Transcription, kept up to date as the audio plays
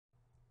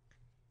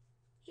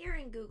here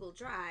in Google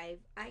Drive,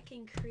 I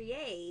can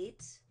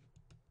create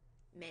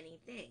many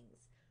things.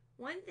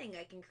 One thing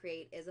I can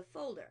create is a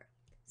folder.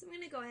 So I'm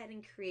going to go ahead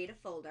and create a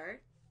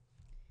folder.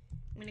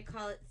 I'm going to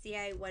call it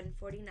CI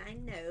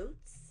 149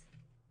 Notes.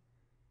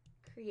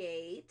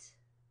 Create.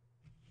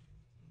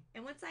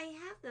 And once I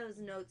have those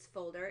notes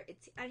folder,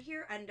 it's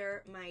here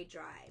under my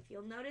drive.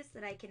 You'll notice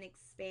that I can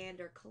expand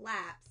or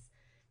collapse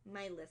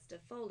my list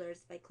of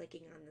folders by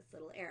clicking on this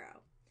little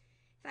arrow.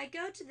 If I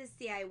go to the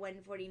CI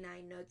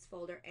 149 Notes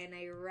folder and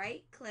I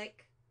right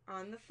click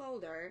on the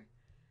folder,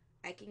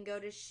 I can go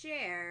to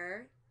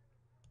Share,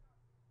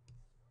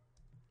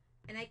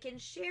 and I can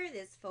share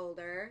this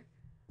folder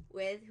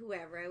with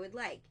whoever I would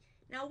like.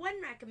 Now,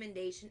 one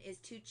recommendation is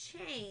to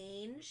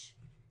change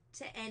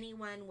to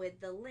anyone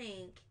with the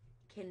link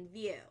can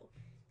view,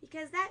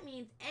 because that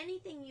means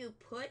anything you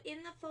put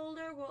in the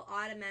folder will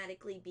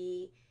automatically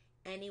be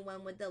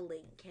anyone with the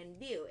link can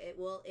view. It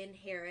will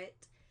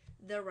inherit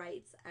the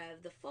rights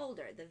of the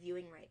folder, the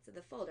viewing rights of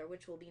the folder,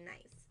 which will be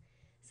nice.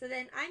 So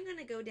then I'm going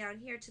to go down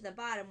here to the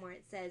bottom where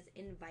it says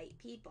invite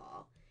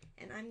people,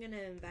 and I'm going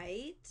to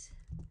invite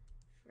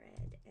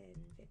Fred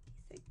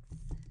N56.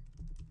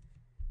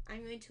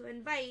 I'm going to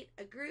invite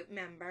a group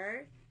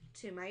member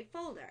to my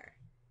folder.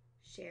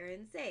 Share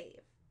and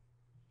save.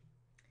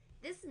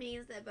 This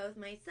means that both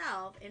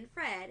myself and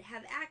Fred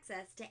have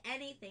access to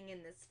anything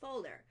in this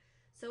folder.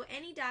 So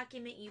any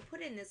document you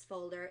put in this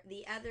folder,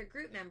 the other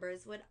group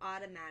members would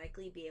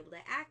automatically be able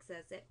to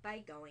access it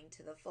by going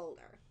to the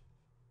folder.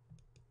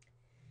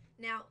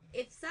 Now,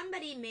 if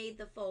somebody made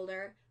the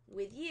folder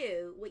with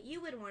you, what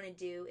you would want to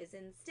do is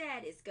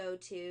instead go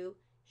to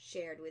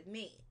Shared with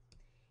Me.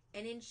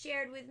 And in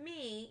Shared with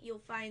Me, you'll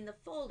find the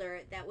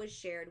folder that was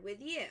shared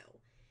with you.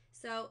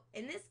 So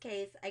in this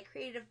case, I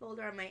created a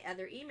folder on my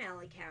other email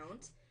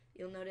account.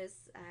 You'll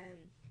notice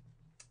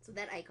so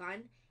that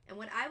icon. And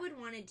what I would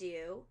want to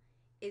do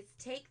is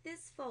take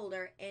this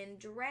folder and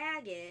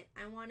drag it.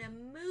 I want to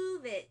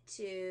move it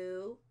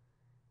to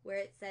where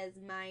it says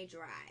My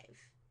Drive.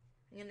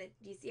 Do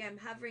you see I'm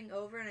hovering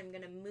over and I'm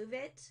going to move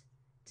it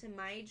to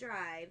My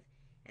Drive.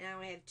 And now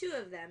I have two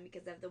of them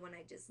because of the one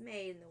I just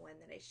made and the one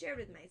that I shared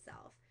with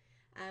myself.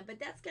 But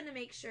that's going to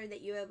make sure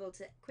that you're able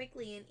to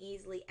quickly and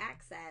easily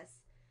access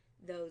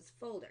those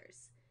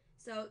folders.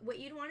 So what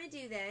you'd want to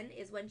do then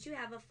is once you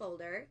have a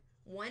folder,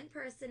 one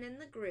person in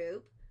the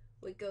group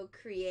would go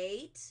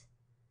create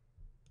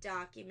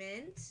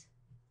document.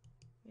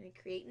 I'm going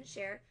to create and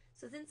share.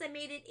 So since I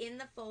made it in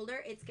the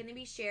folder, it's going to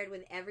be shared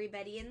with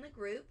everybody in the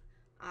group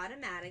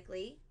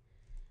automatically.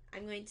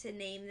 I'm going to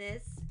name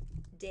this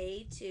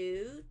Day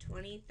 2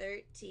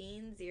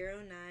 2013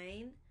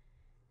 09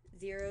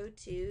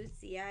 02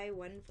 CI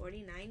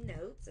 149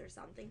 Notes or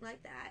something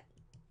like that.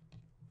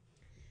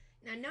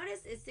 Now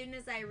notice as soon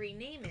as I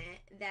rename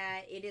it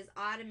that it is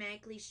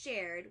automatically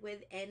shared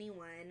with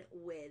anyone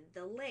with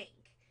the link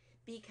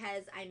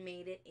because I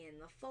made it in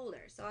the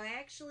folder. So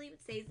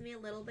it saves me a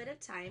little bit of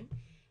time.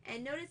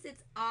 And notice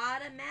it's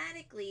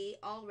automatically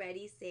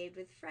already saved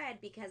with Fred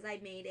because I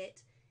made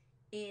it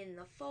in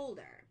the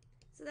folder.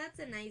 So that's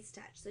a nice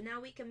touch. So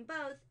now we can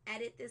both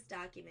edit this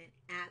document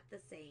at the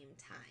same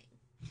time.